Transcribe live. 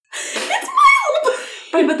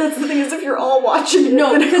Right, but that's the thing is if you're all watching it.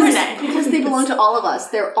 No, because they belong to all of us.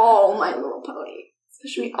 They're all My Little Pony.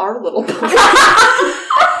 Especially our little pony.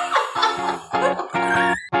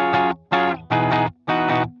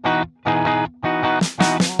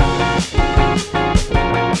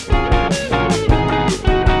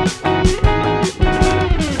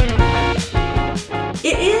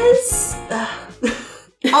 It is...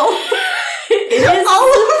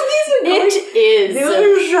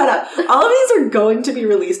 Shut up. All of these are going to be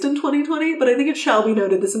released in 2020, but I think it shall be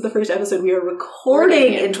noted this is the first episode we are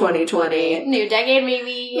recording in 2020. New decade,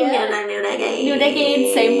 maybe. Yeah, new decade. New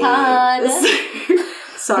decade, same pod.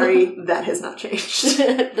 Sorry, that has not changed.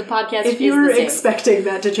 The podcast if you were expecting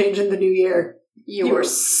that to change in the new year, you were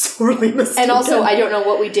sorely mistaken. And also, I don't know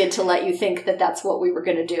what we did to let you think that that's what we were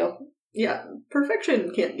going to do. Yeah,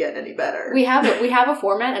 perfection can't get any better. We have it. We have a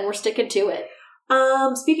format, and we're sticking to it.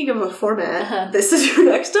 Speaking of a format, this is your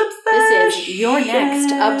next obsession. This is your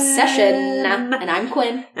next obsession. And I'm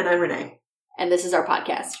Quinn. And I'm Renee. And this is our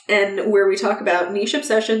podcast. And where we talk about niche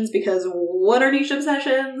obsessions, because what are niche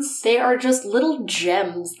obsessions? They are just little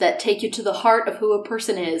gems that take you to the heart of who a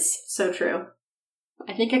person is. So true.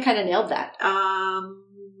 I think I kind of nailed that.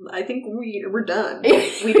 I think we're done.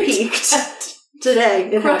 We peaked. Today,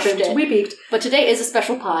 it happened. We peaked. But today is a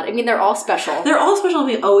special pod. I mean, they're all special. They're all special, and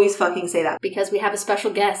we always fucking say that. Because we have a special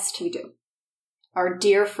guest. We do. Our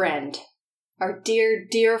dear friend. Our dear,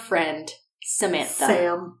 dear friend,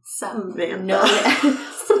 Samantha. Samantha.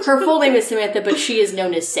 Her full name is Samantha, but she is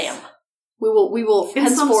known as Sam. We will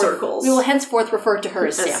henceforth refer to her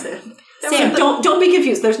as Sam. Sam, don't be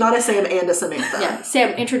confused. There's not a Sam and a Samantha. Yeah,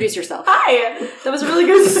 Sam, introduce yourself. Hi, that was really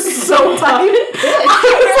good. So tight.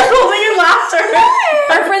 I was holding in laughter.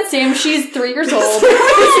 Our friend Sam, she's 3 years old.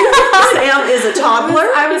 Sam is a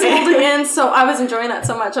toddler. I was holding in, so I was enjoying that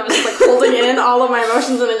so much. I was just like holding in all of my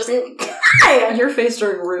emotions and then just hi. Your face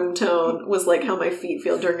during room tone was like how my feet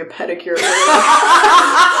feel during a pedicure.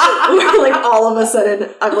 Where like all of a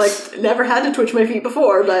sudden, I'm like never had to twitch my feet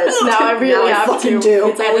before, but now I really have fucking to. do.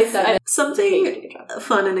 It's always done. Something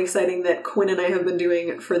fun and exciting that Quinn and I have been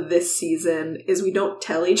doing for this season is we don't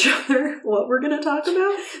tell each other what we're going to talk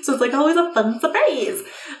about. So it's like always a fun surprise.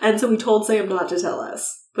 And so we told Sam not to tell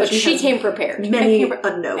us. But she came prepared. Many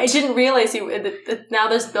a note. I didn't realize you would. Now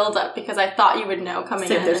there's build up because I thought you would know coming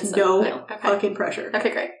Sam, in. There's no fucking pressure. Okay,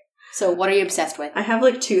 great. So what are you obsessed with? I have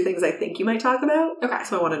like 2 things I think you might talk about. Okay.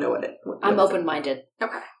 So I want to know what I'm open-minded.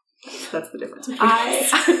 Okay. That's the difference.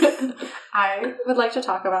 I would like to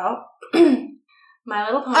talk about My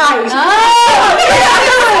Little Pony.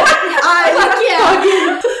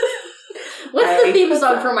 What's the theme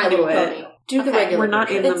song for My Little Pony? Do the regular. We're not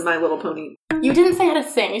version. in the My Little Pony. You didn't say how to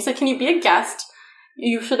sing. You said, "Can you be a guest?"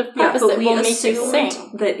 You should have prefaced it. We'll make you sing.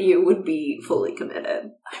 That you would be fully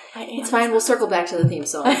committed. It's fine. We'll circle back to the theme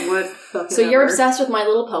song. So you're obsessed with My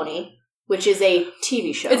Little Pony, which is a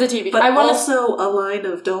TV show. It's a TV show. But also a line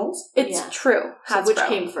of dolls? It's true. So which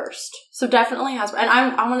came first? So definitely Hasbro. And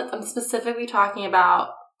I'm specifically talking about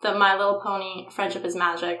the My Little Pony Friendship is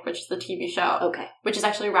Magic, which is the TV show. Okay. Which is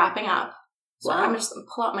actually wrapping up. So wow. I'm just going to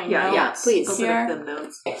pull out my notes. Yeah, please. Open up them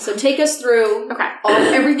notes. So take us through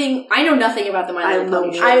everything. I know nothing about the My Little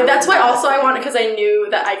Pony show. That's why also I wanted, because I knew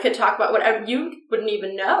that I could talk about what you wouldn't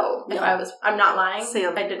even know if I'm not lying.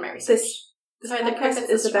 Sam, I did my research. This podcast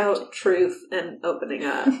is about truth and opening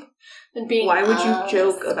up. And being Why would you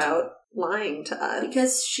joke about lying to us?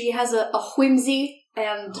 Because she has a whimsy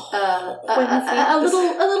and a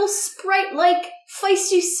little sprite-like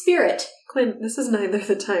feisty spirit. Quinn, this is neither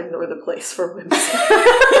the time nor the place for whimsy.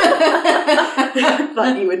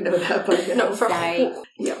 Thought you would know that by now. No, right.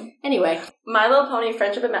 Yeah. Anyway, My Little Pony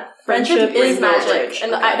Friendship is Magic.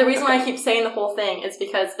 And the reason why I keep saying the whole thing is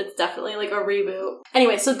because it's definitely like a reboot.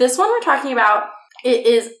 Anyway, so this one we're talking about, it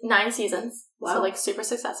is 9 seasons. Wow. So like super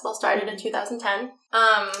successful. Started in 2010.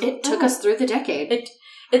 It took us through the decade.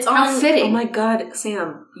 It's How fitting. Oh my god,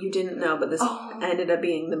 Sam, you didn't know, but this ended up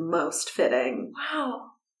being the most fitting. Wow.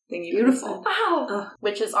 Beautiful. Wow.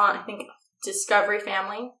 Which is on, I think, Discovery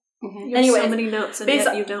Family. Mm-hmm. Anyway, so many notes, and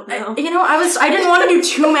yet you don't know. I didn't want to do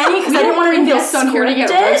too many because I didn't want to feel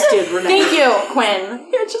scripted. Thank you,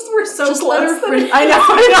 Quinn. We're so just close. I know.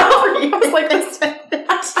 I was like, they said that.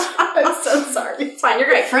 I'm so sorry. It's fine. You're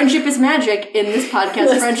great. Friendship is magic. In this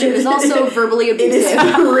podcast, friendship is also verbally abusive. It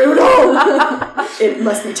is brutal. It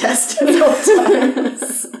must be tested at all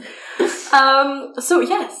times. So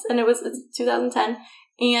yes, and it's 2010.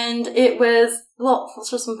 And it was,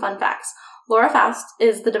 let's just some fun facts. Laura Faust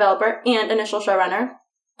is the developer and initial showrunner.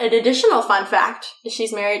 An additional fun fact is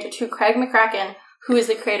she's married to Craig McCracken, who is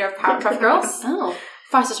the creator of Powerpuff Girls. Oh.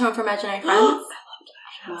 Foster's Home for Imaginary Friends. I love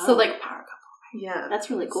that. So like power couple Yeah. That's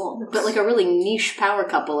really cool. But like a really niche power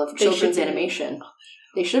couple of children's animation.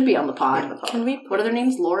 They should be on the pod. Can we? What are their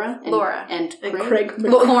names? Laura and Craig.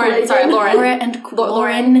 Lauren. Sorry, Lauren.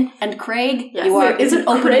 Lauren and Craig. Yes. You are. Is it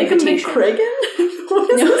open Craig invitation? Craig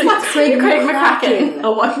McCracken.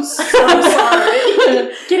 Oh, I'm so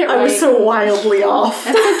sorry. Get it right. I was so wildly off.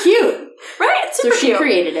 That's so cute. Right? It's super So she cute.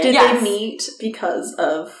 created it. Did Yes. they meet because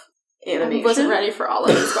of animation? I wasn't ready for all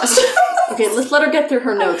of these questions. Okay, let's let her get through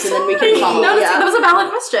her notes and then we can follow. No, up. that was a valid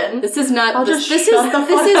question. This is not. I'll This, just this shut is the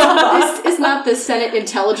this fuck is up. this is not the Senate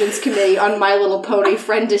Intelligence Committee on My Little Pony.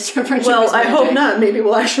 Friendship Well, is I magic. hope not. Maybe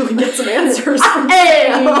we'll actually get some answers. From Hey,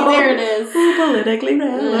 there it is. Politically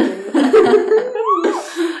relevant.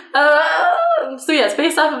 So yeah, it's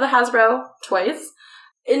based off of the Hasbro toys.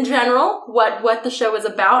 In general, what the show is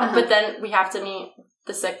about, but then we have to meet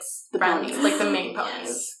the 6 brownies, ponies. like the main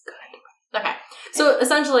ponies. Okay. So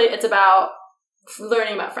essentially it's about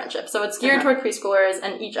learning about friendship. So it's geared toward preschoolers,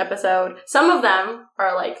 and each episode, some of them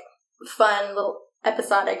are like fun little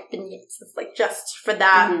episodic vignettes. It's like just for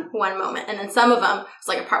that one moment. And then some of them, it's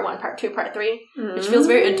like a part 1, part 2, part 3, which feels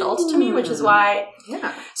very adult to me, which is why.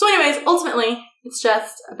 Yeah. So anyways, ultimately, it's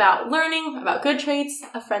just about learning about good traits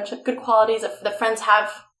of friendship, good qualities that friends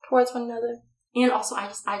have towards one another. And also, I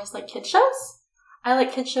just like kids shows. I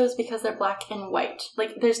like kids shows because they're black and white.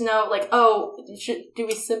 Like, there's no, like, oh, do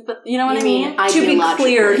we sympathize? You know what I mean? To be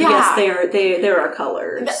clear, Yeah. yes, there are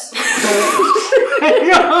colors.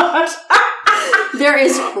 There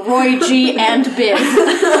is Roy G and Biv.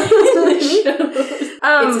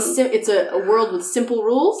 It's a world with simple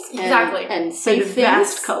rules and safe and things.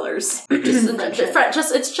 vast colors.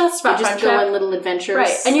 It's just about You just friendship. go on little adventures.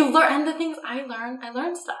 Right. And you learn, and the things I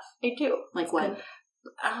learn stuff. I do. Like what?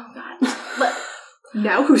 Oh, God.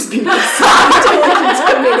 Now who's being so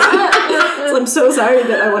I'm so sorry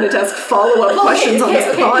that I wanted to ask follow-up questions on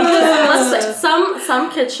this podcast. Let's say, some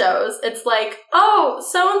kid shows, it's like, oh,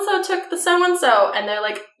 so-and-so took the so-and-so, and they're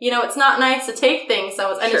like, it's not nice to take things,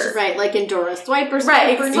 so it's, and it's just, Right, like in Dora Swiper.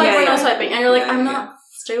 right, Swiper, swiping, and you're like, I'm not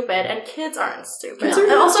stupid, and kids aren't stupid. Kids are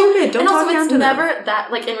not stupid. Don't talk down to them. Never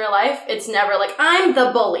that, like, in real life, it's never like, I'm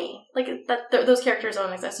the bully. Like, those characters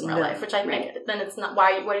don't exist in real life, which I think, then it's not,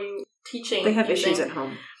 what are you teaching? They have issues at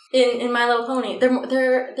home. In My Little Pony,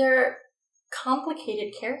 they're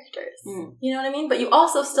complicated characters. You know what I mean? But you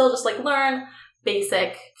also still just like learn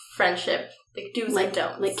basic friendship, like do's and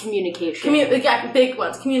don'ts, like communication. Big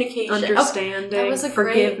ones, communication, understanding,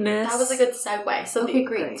 forgiveness. That was a good segue. So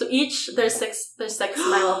great. So there's six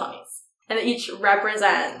My Little Ponies. And they each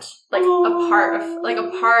represent like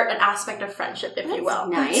an aspect of friendship, if you will.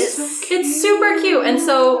 Nice. It's super cute. And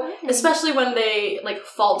so, especially when they like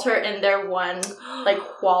falter in their one like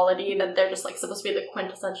quality that they're just like supposed to be the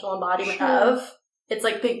quintessential embodiment of, it's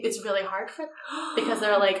like it's really hard for them because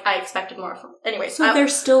they're like, I expected more from. Anyway, so they're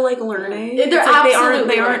still like learning. They're like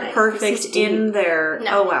absolutely they aren't learning. perfect in their.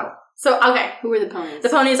 No. Oh wow. So okay, who are the ponies? The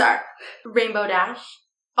ponies are Rainbow Dash.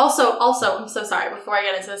 Also, I'm so sorry before I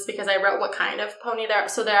get into this because I wrote what kind of pony there are.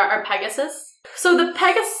 So there are Pegasus. So the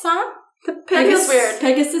Pegasus. The Pegasus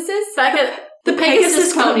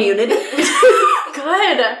community.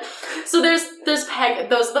 Good. So there's those are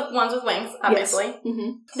the ones with wings, obviously. Yes.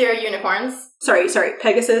 Mm-hmm. There are unicorns. Sorry.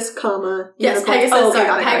 Pegasus, comma. Yes, unicorns. Pegasus. Oh,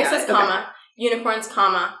 okay, Pegasus, comma. Unicorns,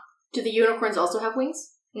 comma. Do the unicorns also have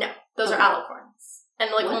wings? No, those are alicorns. And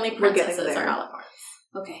like only princesses are alicorns.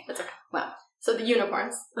 Okay. That's okay. Wow. So the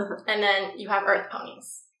unicorns. And then you have earth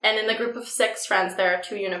ponies. And in the group of 6 friends, there are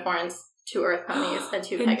 2 unicorns, 2 earth ponies, and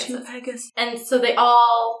 2 Pegasus. And so they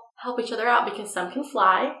all help each other out because some can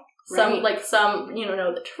fly. Some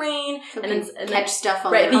know the terrain, and catch stuff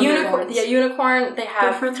on right. The unicorn, unicorn, they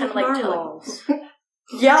have kind of like narwhals.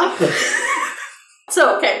 Yeah.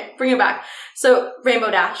 So okay, bring it back. So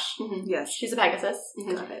Rainbow Dash, yes, she's a Pegasus.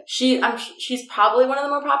 Got it. She's probably one of the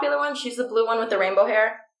more popular ones. She's the blue one with the rainbow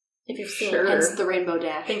hair. If you've seen it, hence the Rainbow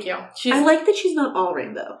Dash. Thank you. I like that she's not all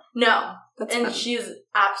rainbow. No, that's and fun. she's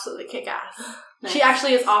absolutely kick-ass. Nice. She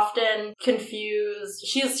actually is often confused.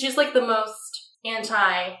 She's like the most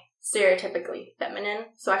anti-stereotypically feminine.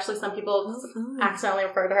 So actually some people accidentally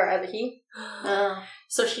refer to her as a he.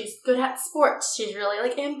 So she's good at sports. She's really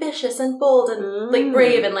like ambitious and bold and like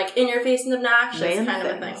brave and like in your face and obnoxious kind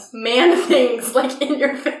of a thing. Man things like in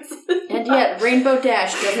your face. And yet Rainbow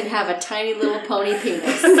Dash doesn't have a tiny little pony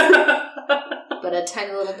penis. But a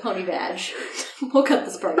tiny little pony badge. We'll cut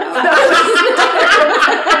this part out.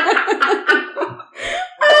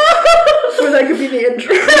 Or that could be the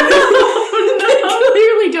intro.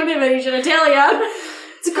 Clearly don't have any genitalia.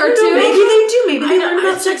 It's a cartoon. Maybe they do. Maybe they learn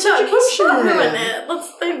about sex education. Ruin it.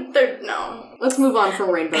 Let's move on from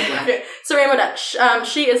Rainbow Dash. Okay. So Rainbow Dash,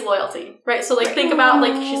 she is loyalty, right? So, like, think about,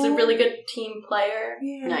 like, she's a really good team player.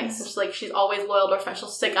 Yeah. Nice. It's like, she's always loyal to her friends. She'll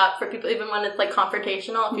stick up for people, even when it's, like,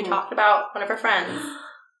 confrontational. If you talked about one of her friends,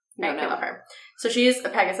 right, I love her. So she's a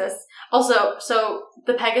Pegasus. Also, so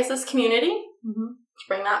the Pegasus community, to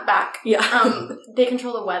bring that back, they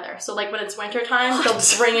control the weather. So, like, when it's wintertime,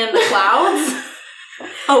 they'll bring in the clouds.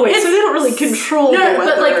 Oh wait, so they don't really control the weather.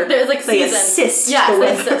 But like there's like they seasons. assist Yeah, the they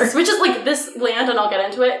weather. assist. Which is like this land, and I'll get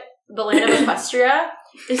into it. The land of Equestria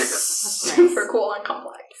is super cool and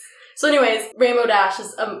complex. So, anyways, Rainbow Dash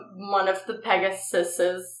is one of the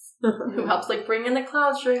Pegasuses who helps like bring in the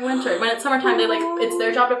clouds during winter. When it's summertime, they like it's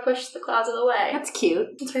their job to push the clouds out of the way. That's cute.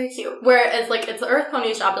 It's very cute. Whereas like it's the Earth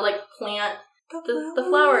Pony's job to like plant the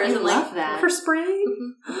flowers I and love like that. For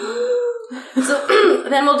spring. So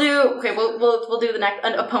then we'll do the next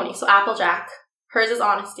a pony. So Applejack, hers is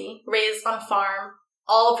Honesty, raised on a farm.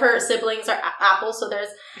 All of her siblings are apples. So there's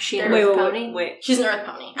Is she an Earth Pony? Wait. She's an Earth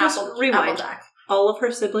Pony. Just rewind. Applejack. All of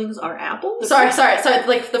her siblings are apples? Sorry,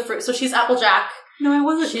 like the fruit. So she's Applejack. No, I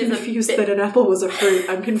wasn't confused that an apple was a fruit.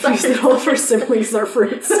 I'm confused that all of her siblings are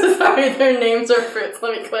fruits. Sorry, their names are fruits.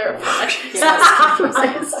 Let me clarify.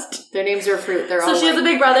 Their names are fruit. They're so all she has a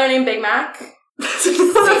big brother named Big Mac. That's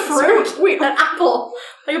a fruit. Wait, an apple.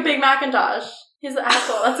 Like a big Macintosh. He's an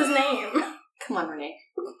apple. That's his name. Come on, Renee.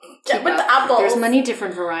 Get with the apples. There's many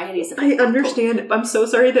different varieties of I understand. I'm so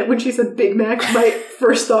sorry that when she said Big Mac, my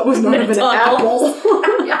first thought was not of an apple.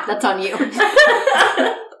 Yeah, that's on you.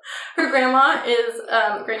 Her grandma is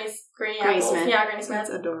Granny Apples. Smith. Yeah, Granny Smith. That's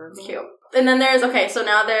adorable. It's cute. And then there's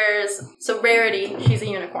so Rarity, she's a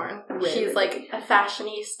unicorn. Rarity. She's like a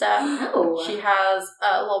fashionista. Oh. She has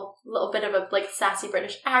a little bit of a like sassy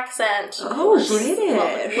British accent. Oh, she's British. A little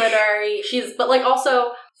bit glittery. But like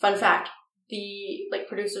also, fun fact, the like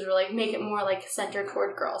producers were like, make it more like centered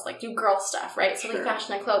toward girls, like do girl stuff, right? So like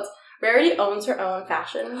fashion and clothes. Rarity owns her own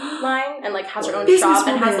fashion line and like has her own shop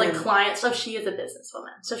and has like clients. So she is a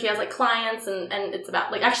businesswoman. So she has like clients and it's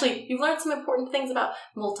about like actually you've learned some important things about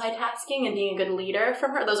multitasking and being a good leader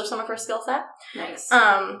from her. Those are some of her skill set. Nice.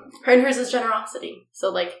 Hers is generosity. So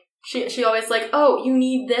like she always like, oh, you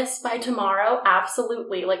need this by tomorrow?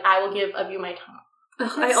 Absolutely. Like I will give of you my time.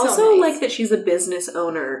 I also like that she's a business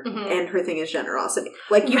owner and her thing is generosity.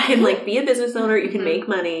 Like you can like be a business owner, you can make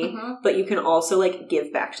money, but you can also like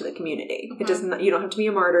give back to the community. It doesn't. You don't have to be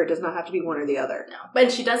a martyr. It does not have to be one or the other. No,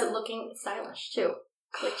 but she does it looking stylish too.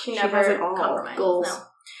 Like she never has it all. compromises. Goals.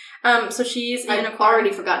 No. So she's I've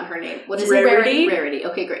already forgotten her name. What is Rarity? it? Rarity.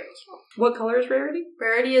 Okay, great. What color is Rarity?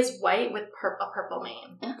 Rarity is white with a purple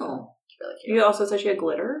mane. Oh, Really cute. You also said she had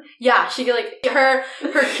glitter. Yeah, she could like her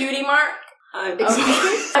cutie mark. I've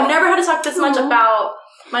never had to talk this much about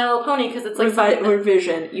My Little Pony because it's like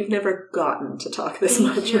revision. You've never gotten to talk this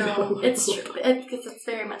much about it's true. It's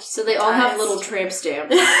very much so they all have little tramp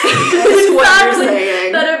stamps. That's what you're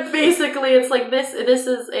saying. That are basically it's like this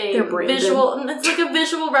is a branded. visual. It's like a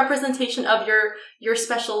visual representation of your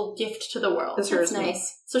special gift to the world. That's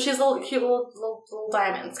nice. So she has little cute little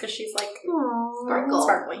diamonds because she's like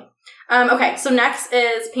sparkly. Okay, so next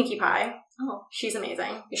is Pinkie Pie. Oh, she's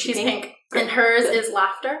amazing. She's pink. And hers is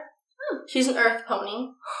Laughter. She's an Earth Pony.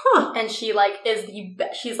 And she like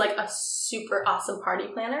she's like a super awesome party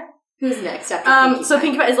planner. Who's next after Pinkie Pie?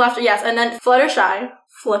 Pinkie Pie is Laughter, yes. And then Fluttershy.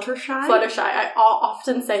 Fluttershy? I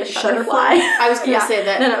often say Shutterfly. I was going to say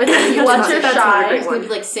that. No, it's Fluttershy. It's going to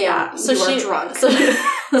be like Sam. So she's drunk. So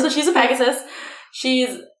she's a Pegasus.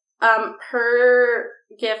 She's her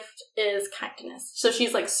gift is kindness. So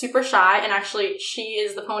she's like super shy, and actually she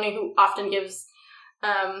is the pony who often gives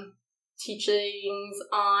teachings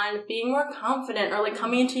on being more confident or like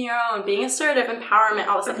coming into your own, being assertive, empowerment,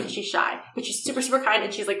 all this stuff because she's shy. But she's super, super kind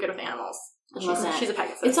and she's like good with animals. She's a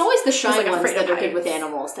Pegasus. It's always the shy like ones that are good with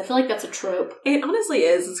animals. I feel like that's a trope. It honestly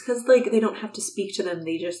is. It's because like they don't have to speak to them.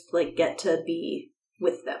 They just like get to be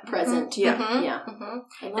with them. Present. Yeah. Yeah.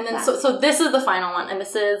 And then that. so this is the final one, and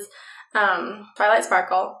this is Twilight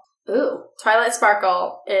Sparkle. Ooh. Twilight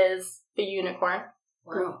Sparkle is a unicorn.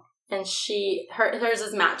 Wow. And hers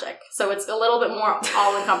is magic, so it's a little bit more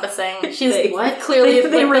all-encompassing. She's clearly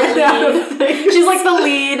they ran out of things. She's like the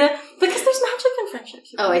lead because there's magic in friendship.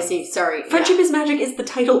 Oh, I see. Sorry. Friendship is Magic is the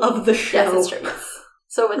title of the show. Yes, it's true. Yes.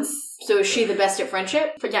 So is she the best at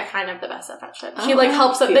friendship? But yeah, kind of the best at friendship. Oh, she like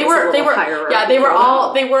helps them. They weren't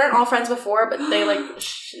all friends before, but they like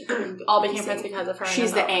all became friends because of her.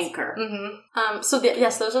 She's the anchor. So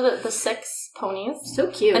those are the 6 ponies. So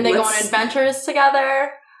cute. And they go on adventures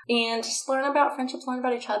together. And just learn about friendships, learn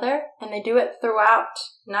about each other. And they do it throughout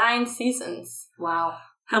 9 seasons. Wow.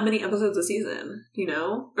 how many episodes a season? You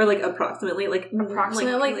know, or like approximately, like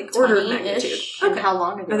order of magnitude. And how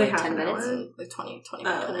long are they? Like 10 minutes? Like 20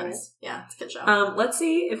 Oh, minutes. Yeah, it's a good show. Let's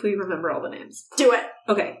see if we remember all the names. Do it.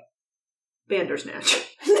 Okay, Bandersnatch.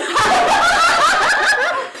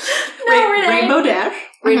 Rainbow Dash.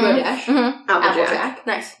 Rainbow Dash. Mm-hmm. Applejack.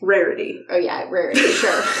 Nice. Rarity. Oh yeah, Rarity.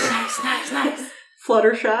 Sure. Nice.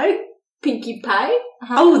 Fluttershy. Pinkie Pie.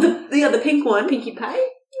 Uh-huh. Oh, the pink one. Pinkie Pie.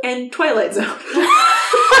 And Twilight Zone.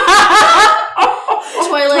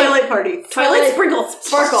 Twilight Party. Twilight Sprinkle.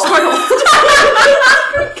 Sparkle.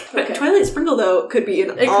 Okay. Twilight Sprinkle, though, could be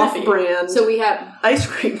an off-brand So we have ice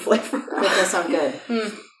cream flavor. that does sound good.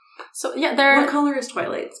 So yeah, What color is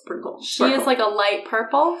Twilight Sprinkle? She is like a light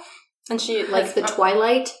purple, and she like the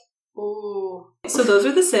Twilight. Ooh. So those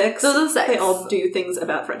are the 6. Those are the 6. They all do things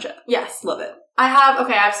about friendship. Yes. Love it. I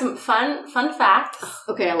have some fun facts.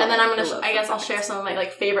 Okay, and then I'm gonna I guess I'll share some of my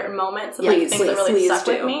like favorite moments of Please, things that really please stuck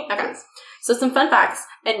with me. Okay. So some fun facts,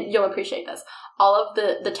 and you'll appreciate this. All of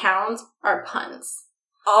the towns are puns.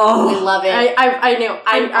 Oh, we love it. I knew.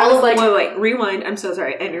 I was like, wait, rewind. I'm so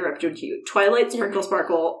sorry. I interrupted you. Twilight Sprinkle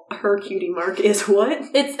Sparkle. Her cutie mark is what?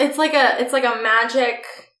 It's like a magic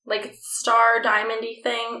like star diamondy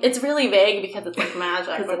thing. It's really vague because it's like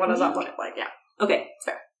magic. But what does that look like? Yeah. Okay,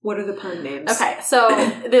 fair. What are the pun names? Okay, so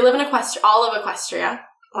they live in all of Equestria.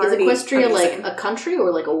 Is Equestria like a country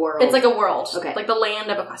or like a world? It's like a world. Okay. Like the land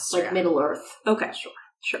of Equestria. Like Middle Earth. Okay,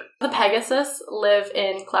 sure. The Pegasus live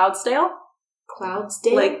in Cloudsdale.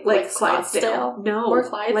 Cloudsdale? Like Scottsdale? No. Or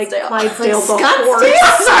Clydesdale. Like Clydesdale Like the Scottsdale?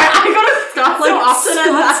 horse. Sorry, I go to Scottsdale often.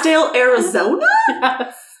 Scottsdale, Arizona?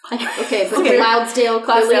 Yes. Okay, but Cloudsdale,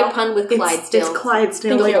 clearly a pun with Clydesdale. It's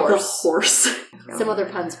Clydesdale Like the horse. Some other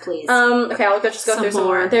puns, please. Okay, I'll just go through some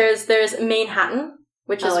more. more. There's Manhattan,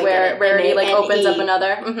 which is I where Rarity like opens up M-A-N-E.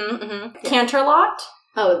 another. Canterlot.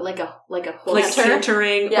 Oh, like a horse. Like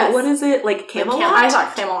cantering. Yes. But what is it? Like Camelot? I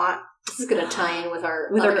thought Camelot. This is going to tie in with our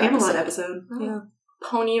Camelot episode. Yeah.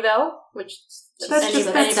 Ponyville, which that's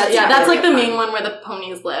like the main one where the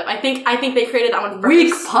ponies live. I think they created that one first.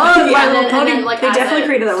 Weak pun. Yeah, and then, like they definitely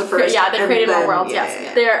created that one first. Yeah, they created more worlds. Yeah, Yes,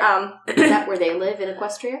 yeah. they're Is that where they live in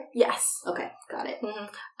Equestria? yes. Okay, got it.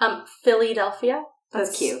 Philadelphia.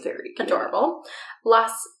 That's cute. Very cute. Adorable.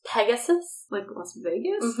 Las Pegasus. Like Las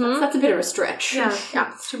Vegas? That's a bit of a stretch. Yeah.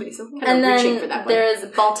 Yeah. It's too many syllables. And reaching then for that one. there's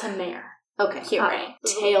Baltimore. Okay. Cute, right?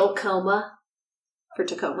 Tacoma. For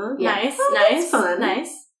Tacoma? Yeah. Nice, Oh, nice, that's fun.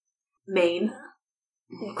 nice. Maine.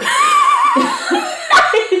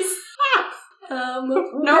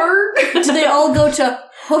 No. Do they all go to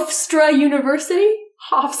Hoofstra University?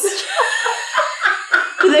 Hofstra.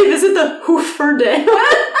 Do they visit the Hooferdale?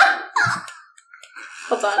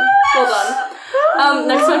 Hold on.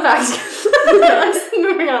 Next fun fact.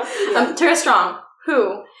 Moving on. Tara Strong.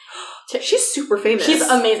 Who? She's super famous. She's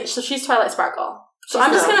amazing. So she's Twilight Sparkle. So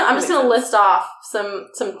I'm just gonna list off some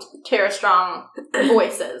Tara Strong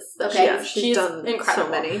voices. Okay. Yeah, she's done incredible. so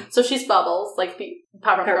many. So she's Bubbles, like the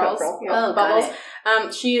Powerpuff Girls. Girl. Yeah. Oh, Bubbles. got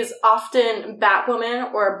it. She is often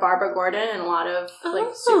Batwoman or Barbara Gordon in a lot of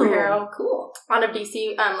like superhero, Cool. a lot of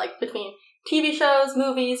DC, like between TV shows,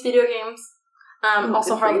 movies, video games.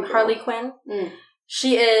 Also good for you, Harley girl. Quinn. Mm.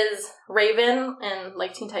 She is Raven in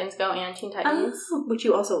like Teen Titans Go and Teen Titans. Which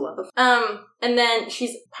you also love. And then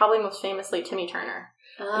she's probably most famously Timmy Turner.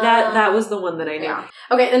 That was the one that I knew. Yeah.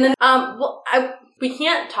 Okay, and then we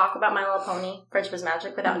can't talk about My Little Pony, Friendship is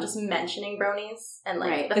Magic, without just mentioning bronies and like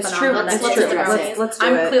Right. the It's true. phenomenon Let's that do is it. the bronies. Let's do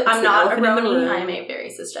it. I'm not a elephant in the brony. room. I'm a very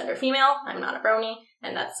cisgender female. I'm not a brony,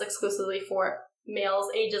 and that's exclusively for males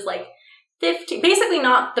ages like 15. Basically,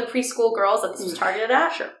 not the preschool girls that this was targeted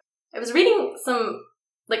at. Sure. I was reading some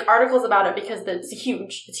like articles about it because it's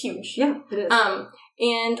huge. It's huge. Yeah, it is.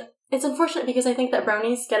 And it's unfortunate because I think that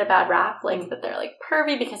bronies get a bad rap, like that they're like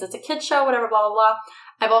pervy because it's a kid's show, whatever, blah blah blah.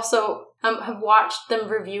 I've also have watched them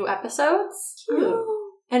review episodes,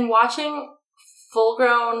 and watching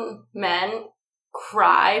full-grown men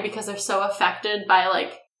cry because they're so affected by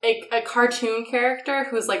like a cartoon character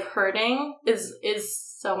who's like hurting is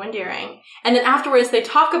so endearing. And then afterwards they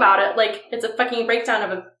talk about it like it's a fucking breakdown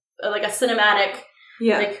of a cinematic,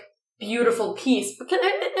 like beautiful piece, because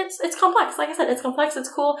it's complex. Like I said, it's complex, it's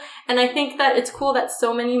cool, and I think that it's cool that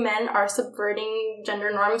so many men are subverting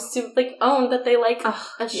gender norms to like own that they like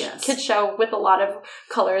kid show with a lot of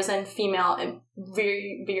colors and female and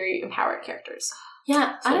very, very empowered characters.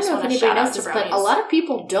 Yeah, So I don't know if anybody knows this, but a lot of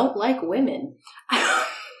people don't like women.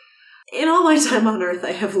 In all my time on Earth,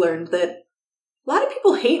 I have learned that a lot of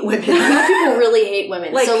people hate women. A lot of people really hate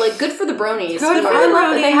women. Like- So, like, good for the bronies. I love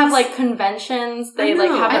that they have like conventions. They like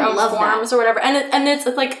have their I own love forums or whatever. And it's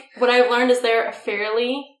like what I've learned is they're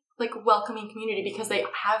fairly like welcoming community because they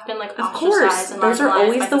have been like Of ostracized course, and those are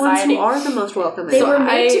always by the ones society. who are the most welcoming. They So were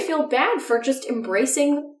made I- to feel bad for just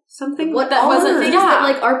embracing Something what that wasn't- things yeah. that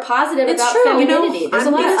like are positive It's about true. femininity. There's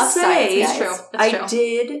I'm a lot of gonna upsides. say- guys. It's true. It's I true.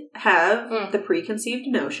 did have Mm. the preconceived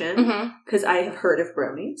notion, Mm-hmm. because I have heard of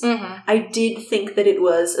bronies. Mm-hmm. I did think that it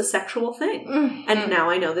was a sexual thing. Mm-hmm. And now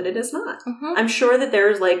I know that it is not. Mhm. I'm sure that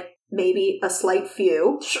there's like maybe a slight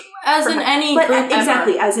few. As in any but group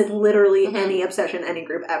exactly, as in literally Mhm. any obsession, any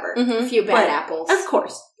group ever. ever. A Mm-hmm. few bad But- apples. Of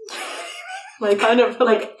course. Like Kind of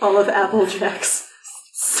like all of Applejack's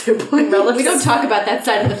siblings. We don't talk about that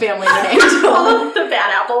side of the family today. all of the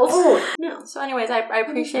bad apples. Oh, no. So anyways, I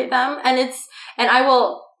appreciate them. And I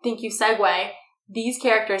will think you segue. These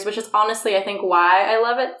characters, which is honestly, I think, why I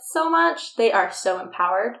love it so much, they are so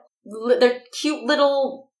empowered. They're cute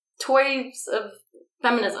little toys of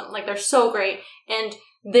feminism. Like, they're so great. And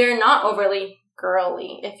they're not overly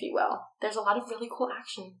girly, if you will. There's a lot of really cool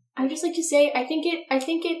action. I would just like to say, I think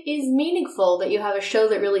it is meaningful that you have a show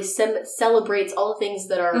that really celebrates all the things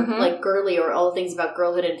that are Mhm. like girly or all the things about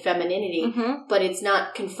girlhood and femininity, Mm-hmm. but it's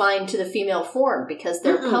not confined to the female form because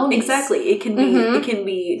they're ponies. Exactly. It can be Mhm. it can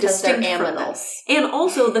be Because they're distinct from that. aminals. And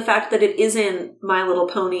also the fact that it isn't My Little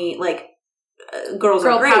Pony, like, girls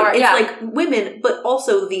Girl are great. power, It's yeah. like women, but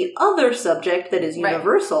also the other subject that is Right.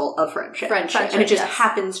 universal of friendship. Friendship. And it just yes.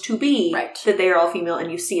 happens to be Right. that they are all female and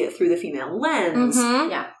you see it through the female lens. Mm-hmm.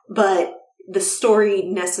 Yeah. But the story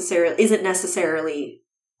isn't necessarily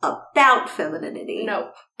about femininity.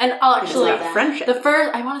 Nope. And I'll It's actually, about friendship. the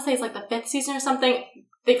first, I want to say it's like the 5th season or something,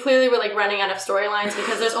 they clearly were like running out of storylines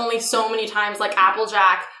because there's only so many times like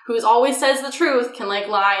Applejack, who's always says the truth, can like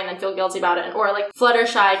lie and then feel guilty about it. Or like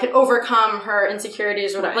Fluttershy could overcome her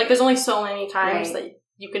insecurities or whatever. Right. Like there's only so many times Right. that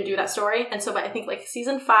you can do that story. And so by I think like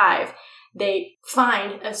season 5, they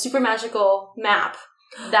find a super magical map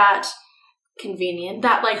that Convenient.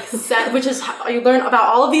 like set, which is how you learn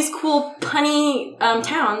about all of these cool punny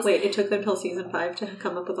towns. Wait, it took them till season 5 to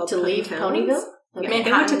come up with all To the leave towns? Ponyville? Okay. Okay. They went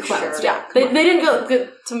to Manhattan, Clouds, sure. yeah. Yeah, they didn't go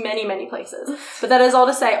to many, many places. But that is all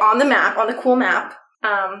to say, on the map, on the cool map,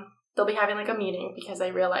 they'll be having like a meeting because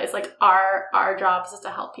they realize like our jobs is to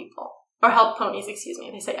help people. Or help ponies, excuse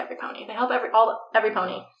me. They say every pony. They help every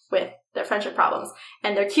pony with their friendship problems.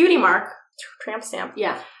 And their cutie mark, tramp stamp,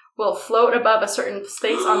 Yeah. will float above a certain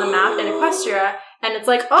space on the map in Equestria. And it's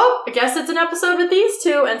like, oh, I guess it's an episode with these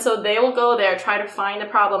two. And so they will go there, try to find the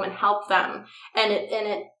problem and help them. And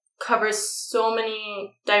it covers so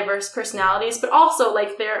many diverse personalities, but also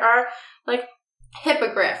like there are like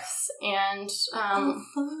hippogriffs and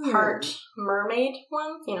part mermaid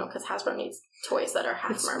one, because Hasbro needs toys that are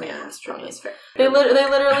half mermaid and ponies. They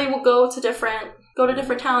literally will go to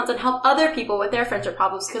different towns and help other people with their friendship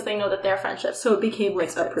problems because they know that their friendships. So it became like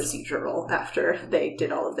a procedural after they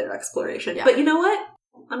did all of their exploration. Yeah. But you know what?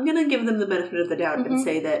 I'm going to give them the benefit of the doubt Mhm. and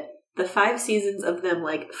say that the 5 seasons of them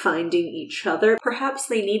like finding each other, perhaps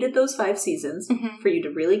they needed those 5 seasons Mhm. for you to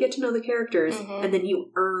really get to know the characters, Mhm. and then you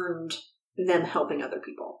earned them helping other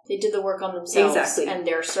people. They did the work on themselves Exactly. and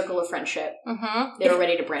their circle of friendship. Mm-hmm. They were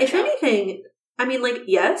ready to branch If out. anything, I mean, like,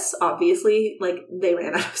 yes, obviously, like, they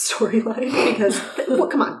ran out of storyline because, well,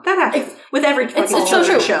 come on, that happens with every fucking It's so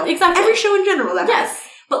children's true. show. Exactly. Every show in general, that happens. Yes.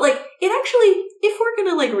 But, like, it actually, if we're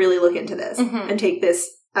gonna, like, really look into this Mhm. and take this,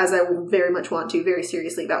 as I very much want to, very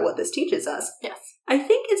seriously about what this teaches us, Yes. I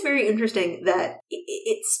think it's very interesting that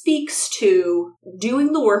it speaks to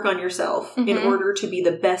doing the work on yourself in Mhm. order to be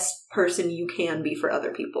the best person you can be for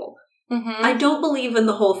other people. Mm-hmm. I don't believe in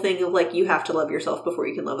the whole thing of, like, you have to love yourself before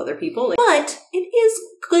you can love other people. Like, but it is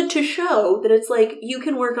good to show that it's like, you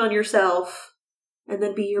can work on yourself and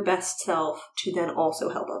then be your best self to then also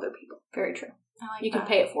help other people. Very true. I like You that. can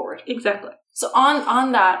pay it forward. Exactly. So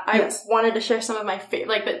on that, I Yes. wanted to share some of my favorite,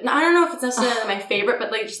 like, but I don't know if it's necessarily my favorite,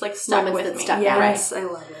 but like just like stuck Moments with that me. stuck out. Yes, I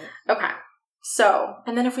love it. Okay. So,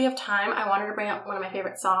 and then if we have time, I wanted to bring up one of my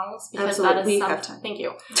favorite songs because Absolutely. that is We some- have time. Thank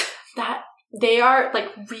you. That they are like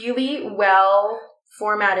really well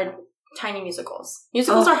formatted tiny musicals.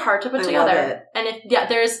 Musicals Oh, are hard to put I together, love it. and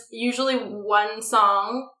there's usually one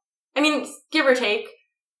song. I mean, give or take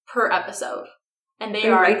per episode, and They they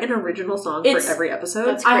are. write an original song for It's- every episode.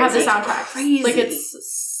 that's I have the crazy. soundtrack. Crazy. Like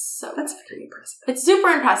it's so. That's very impressive. It's super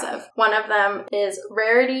impressive. One of them is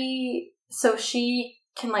Rarity. So she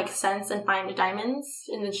can like sense and find diamonds,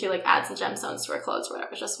 and then she like adds the gemstones to her clothes or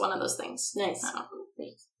whatever. It's just one of those things. Nice. I don't know.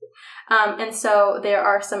 And so there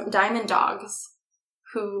are some diamond dogs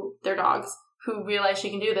who realize she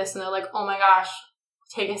can do this, and they're like, "Oh my gosh,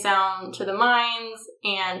 take us down to the mines,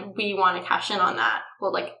 and we want to cash in on that.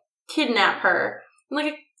 We'll like kidnap her,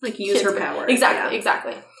 like Use her power. Exactly, Yeah.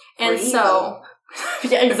 exactly." And For so,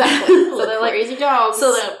 yeah, exactly. So they're like crazy dogs.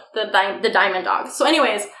 so the diamond dog. So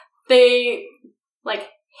anyways, they like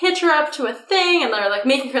hitch her up to a thing and they're like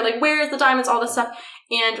making her like, where's the diamonds, all this stuff.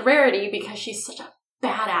 And Rarity, because she's such a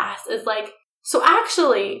badass, is like, so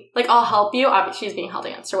actually, like, I'll help you. Obviously, she's being held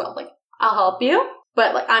against her will. Like, I'll help you,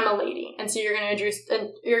 but like, I'm a lady, and so you're gonna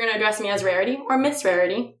address me as Rarity or Miss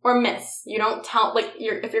Rarity or Miss. You don't tell like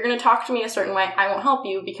if you're gonna talk to me a certain way, I won't help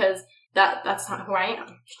you because that's not who I am.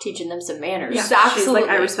 You're teaching them some manners. Yeah, absolutely. She's like,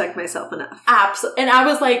 I respect myself enough. Absolutely. And I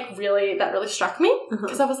was like, really, that really struck me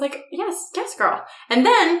because I was like, yes, girl. And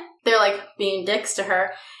then they're like being dicks to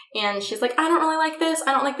her. And she's like, I don't really like this.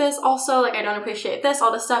 I don't like this. Also, like, I don't appreciate this,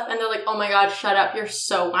 all this stuff. And they're like, oh my God, shut up. You're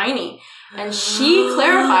so whiny. And she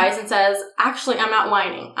clarifies and says, actually, I'm not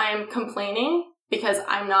whining. I am complaining because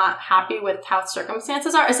I'm not happy with how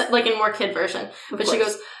circumstances are. It's like in more kid version. But she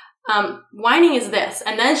goes, whining is this.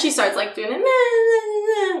 And then she starts like doing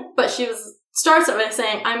it. But starts it by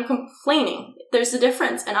saying, I'm complaining. There's a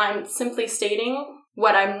difference. And I'm simply stating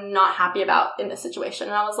what I'm not happy about in this situation.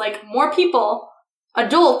 And I was like, more people,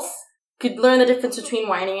 adults, could learn the difference between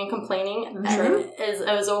whining and complaining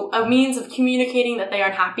as a means of communicating that they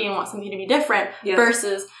aren't happy and want something to be different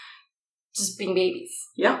versus just being babies.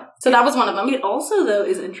 Yeah. So that was one of them. It also, though,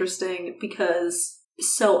 is interesting because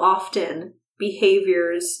so often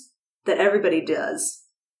behaviors that everybody does,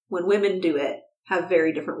 when women do it, have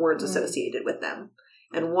very different words associated with them.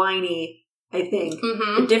 And whiny, I think,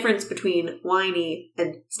 the difference between whiny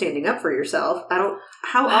and standing up for yourself,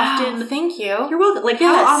 often... Thank you. You're welcome. Like,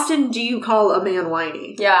 how often do you call a man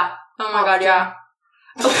whiny? Yeah. Oh my God, yeah.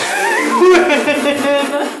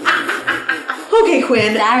 Okay,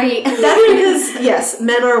 Quinn. Sorry. That's because, yes,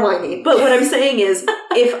 men are whiny. But what I'm saying is,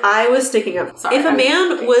 if I was sticking up... if a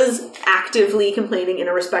man was actively complaining in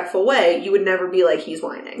a respectful way, you would never be like, he's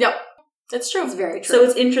whining. Yep. It's true. It's very true. So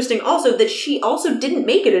it's interesting also that she also didn't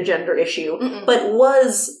make it a gender issue, but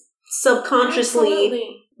was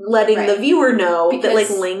subconsciously letting the viewer know that like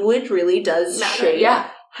language really does shape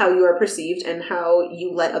how you are perceived and how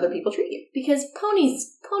you let other people treat you. Because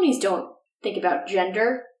ponies don't think about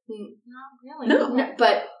gender. Not really. No,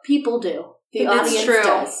 but people do. The That's audience true.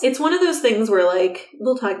 does. It's one of those things where like,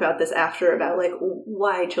 we'll talk about this after about like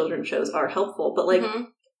why children's shows are helpful, but like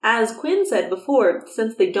as Quinn said before,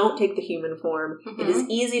 since they don't take the human form, it is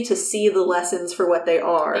easy to see the lessons for what they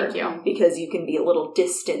are. Thank you. Because you can be a little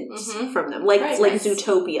distant from them. Like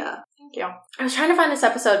Zootopia. Thank you. I was trying to find this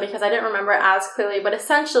episode because I didn't remember it as clearly, but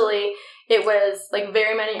essentially it was like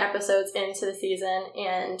very many episodes into the season,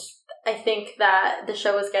 and I think that the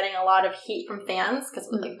show was getting a lot of heat from fans because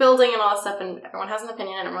it was like building and all that stuff, and everyone has an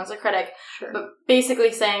opinion and everyone's a critic. Sure. But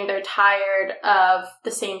basically saying they're tired of the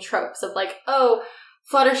same tropes of like, oh,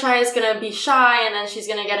 Fluttershy is going to be shy, and then she's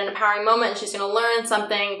going to get an empowering moment, and she's going to learn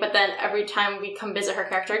something, but then every time we come visit her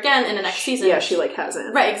character again in the next season... Yeah, she like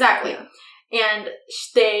hasn't. Right, exactly. Yeah. And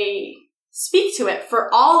they speak to it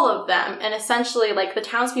for all of them, and essentially, like, the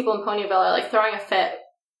townspeople in Ponyville are, like, throwing a fit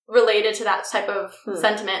related to that type of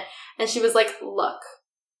sentiment. And she was like, look,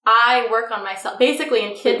 I work on myself. Basically,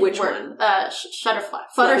 in kid Which work, one?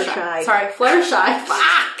 Fluttershy. Sorry, Fluttershy.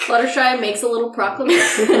 Fluttershy makes a little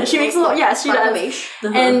proclamation. She makes a little, yes, she does.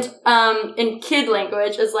 Uh-huh. And in kid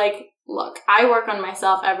language is like, look, I work on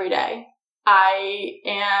myself every day. I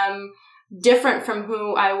am different from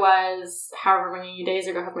who I was however many days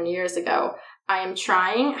ago, however many years ago. I am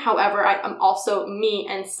trying. However, I am also me,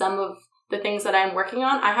 and some of the things that I'm working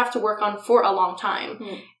on, I have to work on for a long time.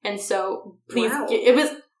 And so, please, it was...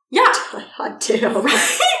 Yeah. Hot damn.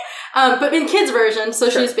 Right? But in kids' version, so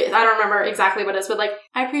she's, I don't remember exactly what it is, but like,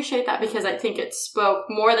 I appreciate that because I think it spoke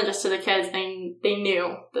more than just to the kids. They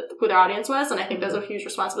knew who their audience was, and I think there's a huge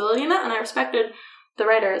responsibility in that, and I respected the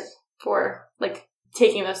writers for like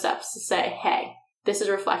taking those steps to say, hey, this is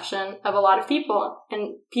a reflection of a lot of people,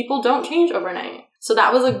 and people don't change overnight. So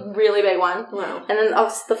that was a really big one. Wow. And then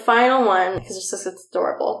the final one, because it's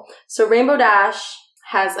adorable. So Rainbow Dash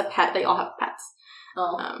has a pet. They all have pets.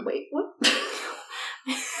 Oh, wait, what?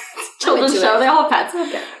 Children's show, they all have pets.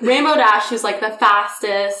 Okay. Rainbow Dash, who's like the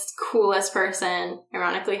fastest, coolest person,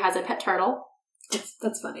 ironically has a pet turtle.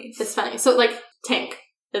 That's funny. It's funny. So like Tank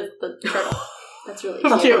is the turtle. That's really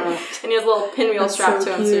cute. And he has a little pinwheel strapped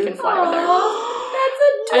to him so you can fly with her.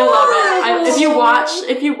 That's adorable. I love it.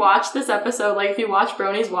 If you watch this episode, like if you watch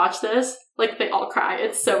Bronies watch this, like they all cry.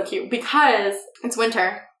 It's so cute because it's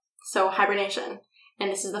winter, so hibernation. And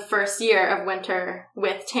this is the first year of winter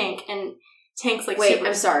with Tank, and Tank's like Wait, super...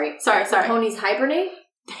 I'm sorry. Sorry. Ponies hibernate?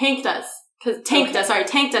 Tank does. Tank does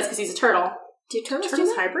because he's a turtle. Do turtles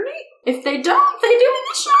hibernate? If they don't, they do in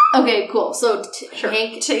the show. Okay, cool. So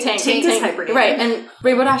Tank is hibernating. Right, and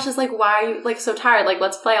Rainbow Dash is like, why are you like so tired? Like,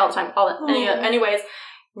 let's play all the time. Anyways,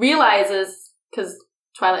 realizes, because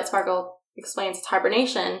Twilight Sparkle explains it's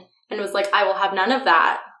hibernation, and was like, I will have none of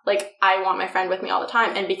that. Like, I want my friend with me all the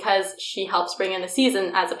time. And because she helps bring in the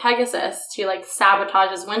season as a Pegasus, she, like,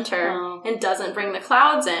 sabotages winter and doesn't bring the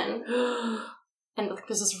clouds in. And like,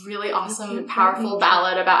 there's this really awesome, powerful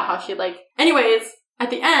ballad about how she, like... Anyways, at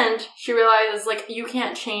the end, she realizes, like, you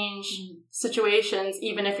can't change situations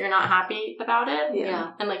even if you're not happy about it.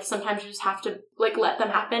 Yeah. And, like, sometimes you just have to, like, let them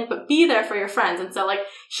happen, but be there for your friends. And so, like,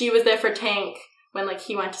 she was there for Tank when, like,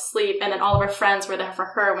 he went to sleep, and then all of her friends were there for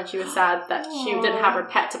her when she was sad that she didn't have her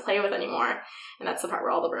pet to play with anymore. And that's the part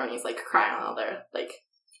where all the bronies, like, cry on all their, like,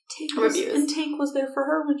 reviews. And Tank was there for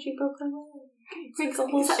her when she broke her leg. It's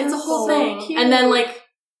a whole thing. Cute. And then, like,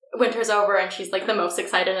 winter's over, and she's, like, the most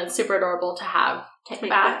excited, and it's super adorable to have Tank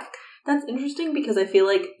back. That's interesting because I feel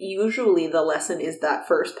like usually the lesson is that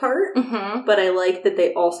first part, Mm-hmm. but I like that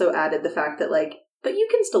they also added the fact that, like, but you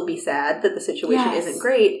can still be sad that the situation isn't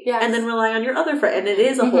great, and then rely on your other friend. And it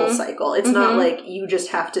is a whole cycle. It's not like you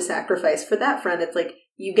just have to sacrifice for that friend. It's like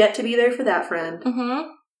you get to be there for that friend,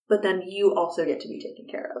 but then you also get to be taken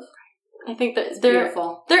care of. I think that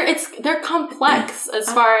they're complex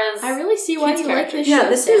as far as I really see why you like this show. Yeah,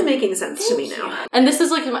 this is making sense to me now. And this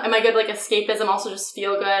is like my good like escapism, also just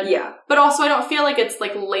feel good. Yeah. But also I don't feel like it's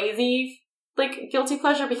like lazy, like guilty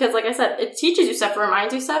pleasure, because like I said, it teaches you stuff, it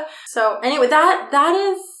reminds you stuff. So anyway, that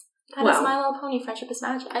is My Little Pony, Friendship is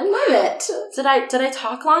Magic. I love it. Did I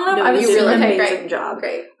talk long enough? No, I was you did an amazing great. job.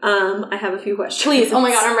 Great. I have a few questions. Please. Oh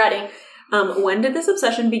my god, I'm ready. When did this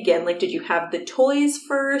obsession begin? Like, did you have the toys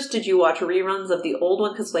first? Did you watch reruns of the old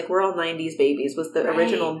one? Because, like, we're all 90s babies. Was the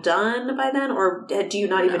original done by then? Or do you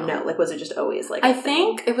not even know? Like, was it just always, like, I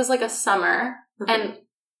think it was, like, a summer. And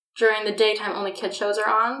during the daytime, only kid shows are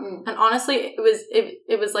on. And honestly,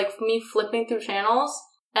 it was, like, me flipping through channels.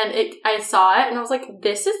 And I saw it, and I was like,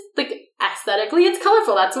 this is, like, aesthetically, it's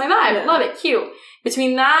colorful. That's my vibe. Yeah. Love it. Cute.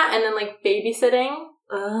 Between that and then, like, babysitting.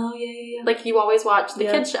 Oh, yeah. Like, you always watch the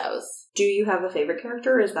kid shows. Do you have a favorite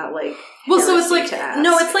character, or is that, like, well, so it's like,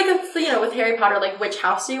 no, it's like, with Harry Potter, like, which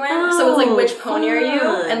house are you in? So it's like, which pony are you?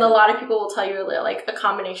 And a lot of people will tell you, like, a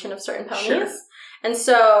combination of certain ponies. Sure. And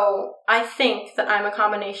so I think that I'm a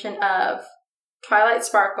combination of Twilight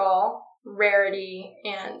Sparkle, Rarity,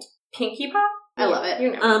 and Pinkie Pie. I love it.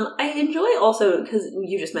 You know. I enjoy also, because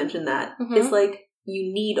you just mentioned that, it's like,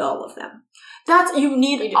 you need all of them. You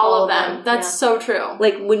need all of them. That's so true.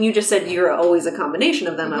 Like, when you just said you're always a combination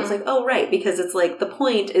of them, I was like, oh, right, because it's like, the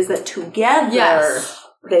point is that together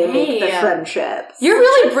they make the friendship. You're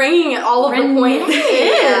really bringing all of the points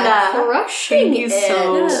in. Crushing Thank you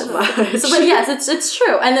so much. So, but yes, it's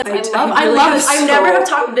true. And then I really love it. I never have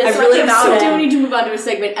talked this much about it. We do need to move on to a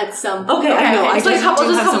segment at some point. Okay, I know. Just a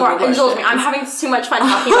couple more. Indulge me. I'm having too much fun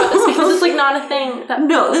talking about this because it's like not a thing that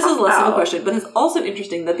no, this is less of a question, but it's also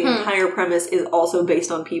interesting that the entire premise is also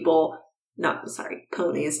based on people,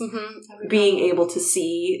 ponies, being able to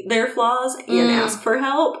see their flaws and ask for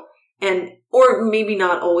help. Or maybe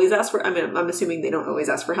not always ask for, I mean, I'm assuming they don't always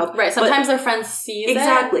ask for help. Right, sometimes their friends see it.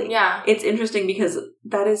 Exactly. Yeah. It's interesting because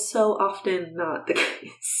that is so often not the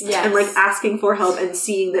case. Yes. And, like, asking for help and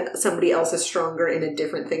seeing that somebody else is stronger in a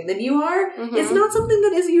different thing than you are is not something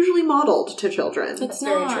that is usually modeled to children. It's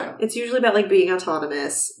very not. true. It's usually about, like, being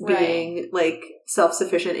autonomous, being, like,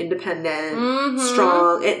 self-sufficient, independent,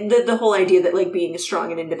 strong. The whole idea that, like, being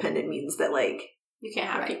strong and indendependent means that, like, you can't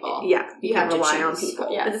have people. Yeah, you have can to rely on choose. people.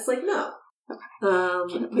 Yes. And it's like, no.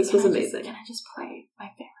 Okay. This was amazing. Can I just play my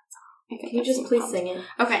favorite song? Can you just please sing it?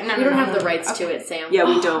 Okay, no, we don't have the rights to it, Sam. Yeah,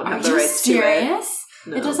 we don't have the rights to it. Are you serious?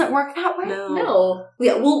 No. It doesn't work that way? No.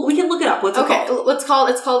 Yeah, well, we can look it up. What's it called?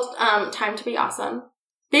 It's called Time to Be Awesome.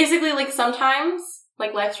 Basically, like, sometimes,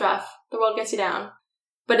 like, life's rough. The world gets you down.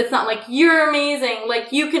 But it's not like, you're amazing.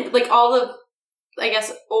 Like, you can, like, all the, I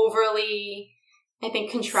guess, overly, I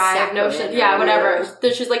think, contrived notions. Yeah, whatever.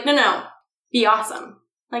 She's like, no. Be awesome.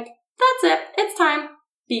 Like, that's it. It's time.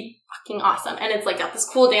 Be fucking awesome. And it's, like, got this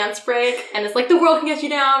cool dance break. And it's like, the world can get you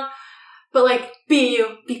down. But, like, be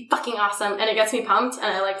you. Be fucking awesome. And it gets me pumped. And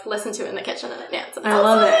I, like, listen to it in the kitchen and I dance. And I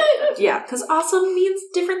love it. Yeah, because awesome means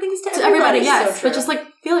different things to everybody. Yes, So but just, like,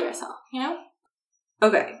 feel yourself, you know?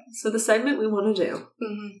 Okay, so the segment we want to do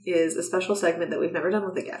is a special segment that we've never done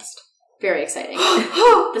with a guest. Very exciting.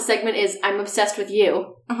 The segment is I'm Obsessed with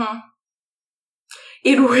You.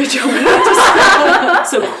 In which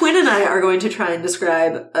so Quinn and I are going to try and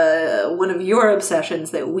describe one of your obsessions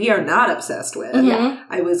that we are not obsessed with. Yeah.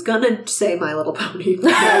 I was gonna say My Little Pony.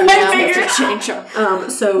 But I figured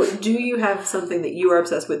change. So do you have something that you are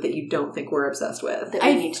obsessed with that you don't think we're obsessed with? That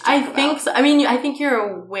we need to talk about? think so. I mean, I think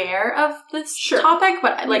you're aware of this topic,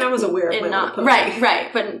 but like I was aware of My Little Pony.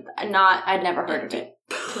 Right, but not. I'd never heard of it.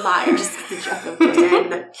 Liar. Just the joke of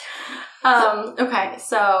pretend. Okay,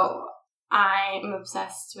 so I'm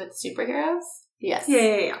obsessed with superheroes. Yes.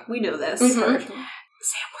 Yeah. We know this. Mhm. Sam works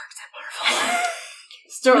at Marvel.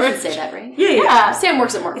 You can say that, right? Yeah. Sam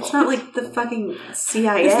works at Marvel. It's not like the fucking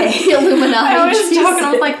CIA. It's the Illuminati. I was Jesus. joking.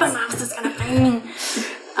 I was like, the mouse is gonna find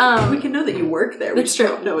me. We can know that you work there. We It's just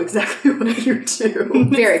true. don't know exactly what you do.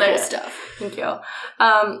 Very cool Say it. stuff. Thank you.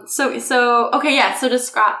 So okay, yeah. So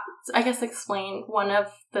describe. I guess explain one of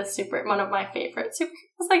my favorite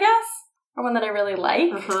superheroes. I guess, or one that I really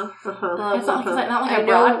like. Uh huh. It's not like I I know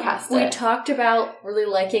broadcast we it. talked about really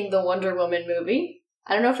liking the Wonder Woman movie.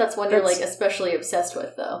 I don't know if that's one you're That's- like especially obsessed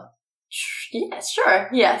with, though. Yes, sure.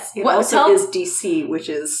 Yes. It What? also Tell- is DC, which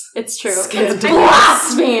is It's true. Scandalous. It's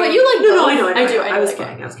blasphemy. But you like no, both. I know. I do I was like it.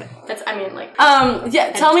 kidding. I was kidding. It's. I mean, like. Yeah.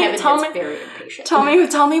 And Tell Kevin me. gets very impatient.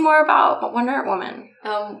 Tell me more about Wonder Woman.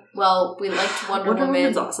 Well, we liked Wonder Wonder Woman.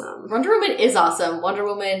 Woman's awesome. Wonder Woman is awesome. Wonder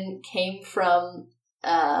Woman came from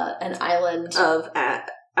an island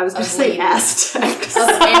I was going to Of say ladies. Aztecs. of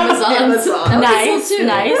Amazons. Amazon. That would be Nice, cool, too.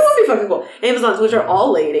 nice. That would be fucking cool. Amazons, which are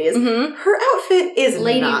all ladies. Mm-hmm. Her outfit is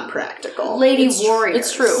Lady- not practical. Lady It's tr- warriors.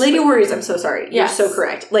 it's true. Lady warriors, I'm so sorry. Yes. You're so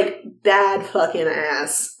correct. Like, bad fucking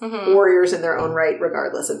ass Mm-hmm. warriors in their own right,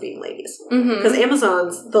 regardless of being ladies. Mm-hmm. Because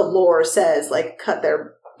Amazons, the lore says, like, cut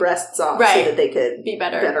their breasts off so Right. that they could Be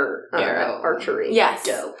better. better archery. Yes.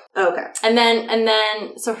 Dope. Okay. And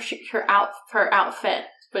then, so her outfit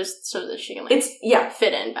was so that she can like It's, yeah.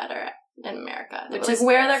 fit in better in America. They Which would, is like,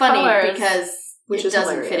 wear their funny colors because Which it is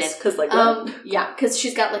doesn't hilarious. fit Because, like, in. Yeah, because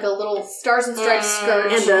she's got like a little stars and stripes skirt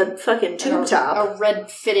and a fucking tube and top. a red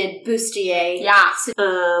fitted bustier. Yeah.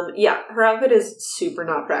 Yeah, her outfit is super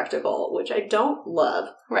not practical, which I don't love.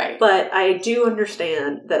 Right. But I do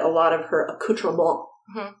understand that a lot of her accoutrements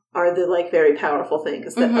Mhm. are the, like, very powerful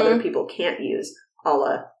things that Mhm. other people can't use, a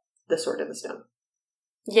la the Sword in the Stone.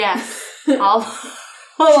 Yes. All.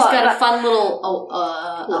 She's got a fun little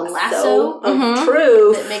a lasso of Mhm.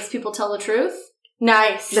 truth. that makes people tell the truth.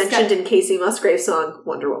 Nice. Mentioned in Casey Musgrave's song,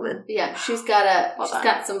 Wonder Woman. Yeah, she's Well done.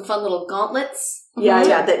 got some fun little gauntlets. Yeah, Mhm.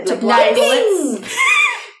 yeah. That, To like, block ding! bullets.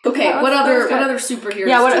 Okay, Yeah, what that was good. other superheroes?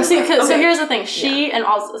 Yeah, do you so like? here's the thing. She and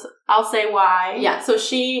I'll say why. Yeah. So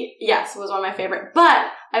she, yes, was one of my favorite. But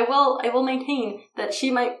I will maintain that she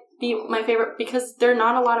might be my favorite because there are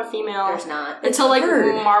not a lot of female There's not. until like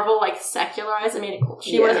hard. Marvel like secularized and made it cool.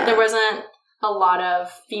 Yeah. There wasn't a lot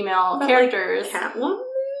of female But, characters. Catwoman?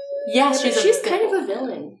 Yes, She's kind of a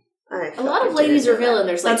villain. I A lot of ladies are villain.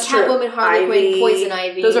 There's like That's true. Catwoman, Harley Quinn, Ivy. Poison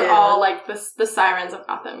Ivy. Those are Yeah. all like the sirens of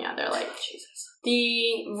Gotham. Yeah, they're like Jesus.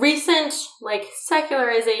 the recent like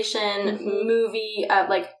secularization Mhm. movie of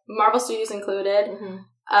like Marvel Studios included Mhm.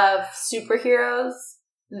 of superheroes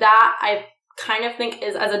that I kind of think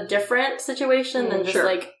is as a different situation than just Sure.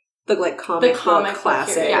 like The, like, comic the comic book book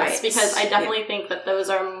classic. hero. Yes, right. because I definitely think that those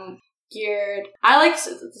are geared. I like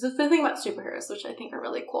the thing about superheroes, which I think are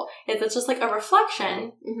really cool, is it's just like a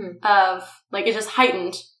reflection Mhm. of like it's just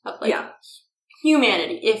heightened of like Yeah.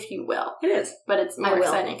 humanity, if you will. It is. But it's I more will.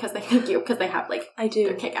 exciting because they have like I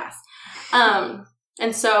they're kick ass.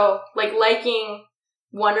 And so like liking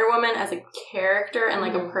Wonder Woman as a character and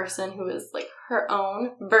like a person who is like her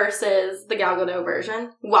own versus the Gal Gadot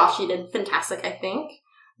version, while she did fantastic, I think.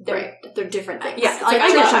 They're different things. Yeah, It's like I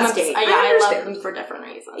a love nation them. state. I love understand. them for different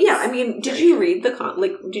reasons. Yeah, I mean, did you read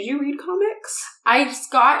did you read comics? I just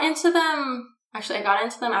got into them. Actually, I got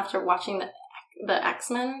into them after watching the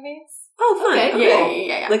X-Men movies. Oh, fun. Okay.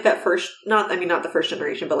 Yeah. Like that first, not the first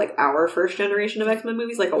generation, but like our first generation of X-Men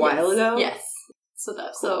movies, like a while ago. Yes.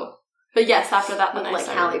 But yes, after that, then With I like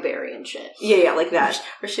started. Halle Berry and shit. Yeah, like that.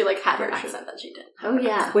 Where she like had her Version. accent that she did. Oh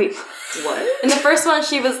yeah. Wait, what? In the first one,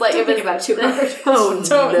 she was like, Don't it was think about it too hard. Oh,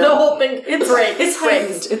 Don't- no. The whole thing. It's breaks. It's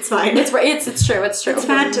heightened. It's fine. It's right. It's true. It's true. It's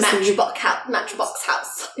fantasy. Matchbox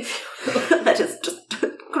house. That is just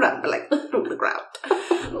crumbling through the ground.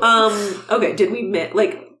 Okay, did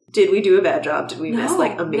we do a bad job? Did we miss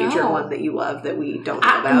like a major one that you love that we don't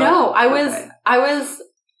know about? No, Okay. I was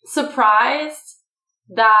surprised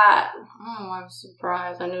that. Oh, I was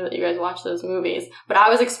surprised. I knew that you guys watched those movies, but I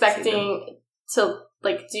was expecting to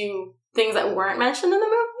like do things that weren't mentioned in the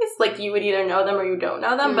movies. Like you would either know them or you don't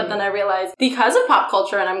know them. But then I realized because of pop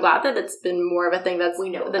culture, and I'm glad that it's been more of a thing that's We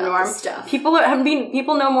know the about norm. this stuff. People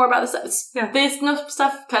know more about this stuff. Yeah. They know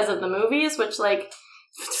stuff because of the movies, which like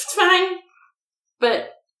it's fine. But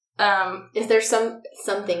Is there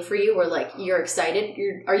something for you where like you're excited?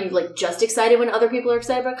 Are you like just excited when other people are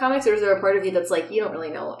excited about comics, or is there a part of you that's like you don't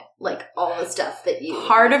really know like all the stuff that you?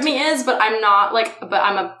 part of me is, but I'm not like. But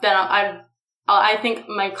I'm I think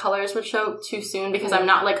my colors would show too soon because I'm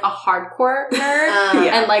not like a hardcore nerd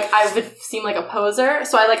and like I would seem like a poser.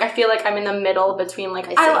 So I feel like I'm in the middle between like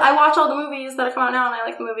I watch all the movies that come out now and I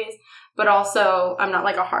like the movies, but also I'm not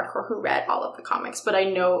like a hardcore who read all of the comics, but I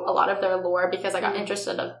know a lot of their lore because I got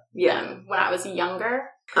interested in them when I was younger.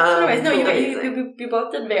 Anyways, no, you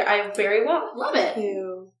both did very well. Love it.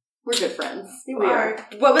 Ew. We're good friends. We are.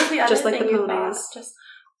 What was the other Just like thing the you ponies. thought? Just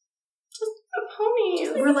The ponies.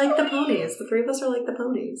 We're like the ponies. The three of us are like the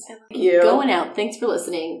ponies. Thank you. Going out. Thanks for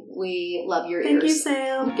listening. We love your ears. Thank you,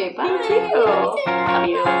 Sam. Okay, bye. Thank you. Love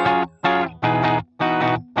you.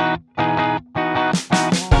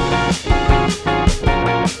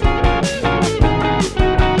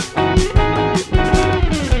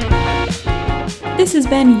 This has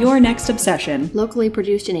been Your Next Obsession. Locally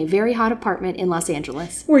produced in a very hot apartment in Los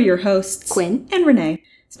Angeles. We're your hosts, Quinn and Renee.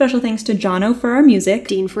 Special thanks to Jono for our music,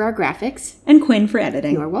 Dean for our graphics, and Quinn for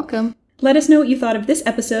editing. You're welcome. Let us know what you thought of this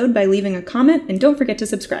episode by leaving a comment, and don't forget to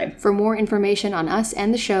subscribe. For more information on us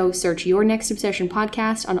and the show, search Your Next Obsession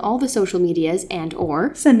Podcast on all the social medias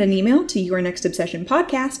or send an email to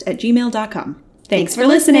yournextobsessionpodcast@gmail.com. Thanks for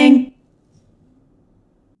listening.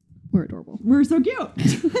 We're adorable. We're so cute.